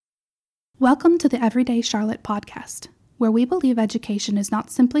Welcome to the Everyday Charlotte podcast, where we believe education is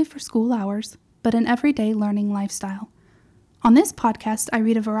not simply for school hours, but an everyday learning lifestyle. On this podcast, I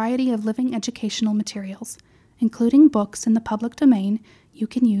read a variety of living educational materials, including books in the public domain you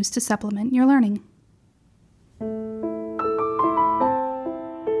can use to supplement your learning.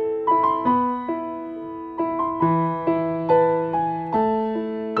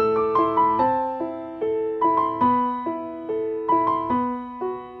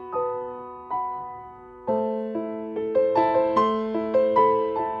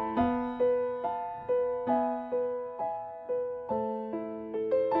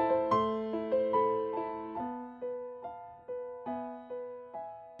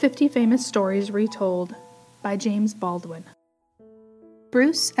 "50 Famous Stories Retold" by James Baldwin.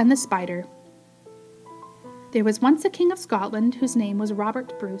 Bruce and the Spider. There was once a king of Scotland whose name was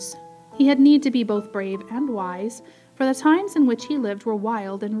Robert Bruce. He had need to be both brave and wise, for the times in which he lived were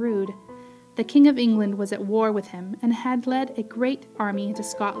wild and rude. The king of England was at war with him, and had led a great army into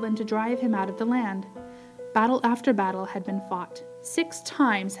Scotland to drive him out of the land. Battle after battle had been fought. 6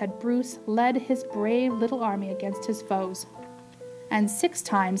 times had Bruce led his brave little army against his foes, and 6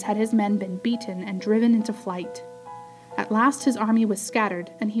 times had his men been beaten and driven into flight. At last his army was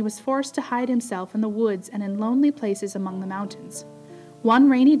scattered, and he was forced to hide himself in the woods and in lonely places among the mountains. One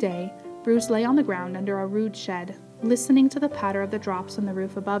rainy day, Bruce lay on the ground under a rude shed, listening to the patter of the drops on the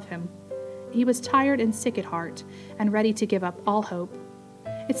roof above him. He was tired and sick at heart, and ready to give up all hope.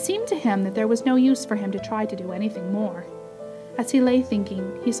 It seemed to him that there was no use for him to try to do anything more. As he lay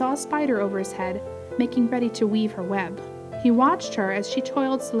thinking, he saw a spider over his head, making ready to weave her web. He watched her as she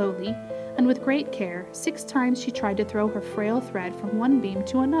toiled slowly, and with great care. 6 times she tried to throw her frail thread from one beam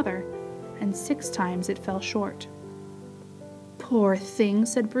to another, and 6 times it fell short. "Poor thing,"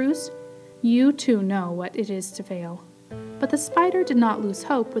 said Bruce. "You too know what it is to fail." But the spider did not lose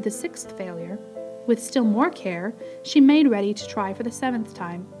hope with the 6th failure. With still more care, she made ready to try for the 7th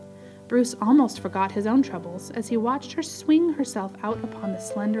time. Bruce almost forgot his own troubles as he watched her swing herself out upon the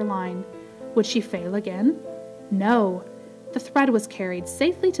slender line. Would she fail again? No. The thread was carried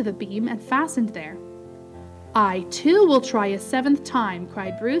safely to the beam and fastened there. "I, too, will try a 7th time,"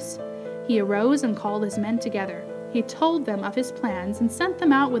 cried Bruce. He arose and called his men together. He told them of his plans and sent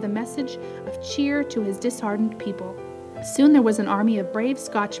them out with a message of cheer to his disheartened people. Soon there was an army of brave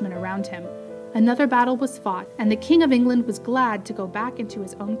Scotchmen around him. Another battle was fought, and the King of England was glad to go back into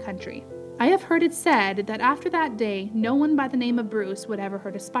his own country. I have heard it said that after that day no one by the name of Bruce would ever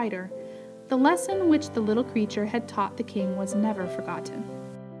hurt a spider. The lesson which the little creature had taught the king was never forgotten.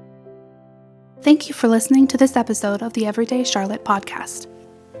 Thank you for listening to this episode of the Everyday Charlotte podcast.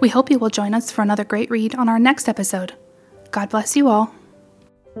 We hope you will join us for another great read on our next episode. God bless you all.